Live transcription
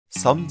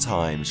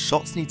Sometimes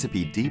shots need to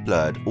be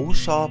deblurred or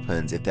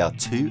sharpened if they are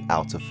too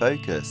out of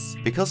focus,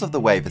 because of the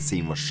way the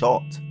scene was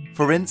shot.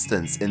 For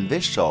instance, in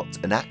this shot,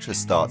 an actress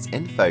starts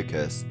in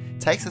focus,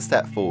 takes a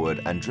step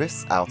forward and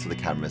drifts out of the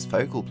camera's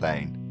focal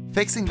plane.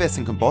 Fixing this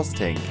in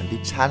compositing can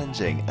be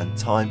challenging and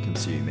time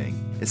consuming,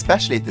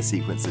 especially if the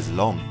sequence is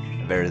long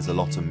and there is a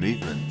lot of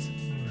movement.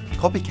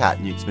 CopyCat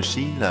Nuke's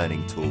machine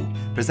learning tool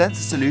presents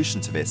a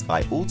solution to this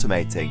by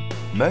automating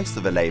most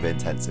of the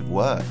labour-intensive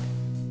work.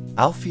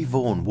 Alfie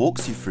Vaughan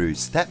walks you through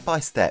step by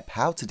step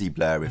how to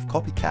deblur with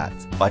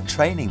CopyCat by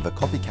training the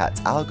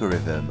CopyCat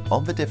algorithm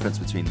on the difference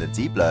between the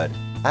deblurred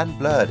and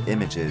blurred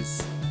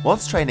images.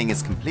 Once training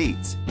is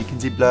complete, you can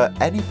deblur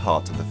any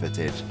part of the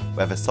footage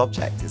where the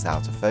subject is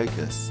out of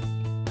focus.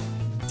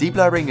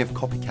 Deblurring with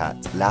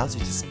CopyCat allows you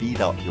to speed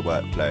up your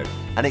workflow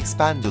and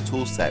expand your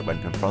toolset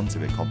when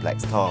confronted with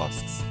complex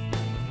tasks.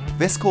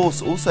 This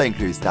course also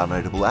includes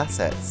downloadable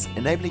assets,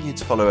 enabling you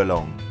to follow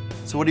along.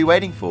 So what are you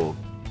waiting for?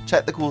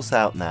 Check the course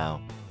out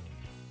now.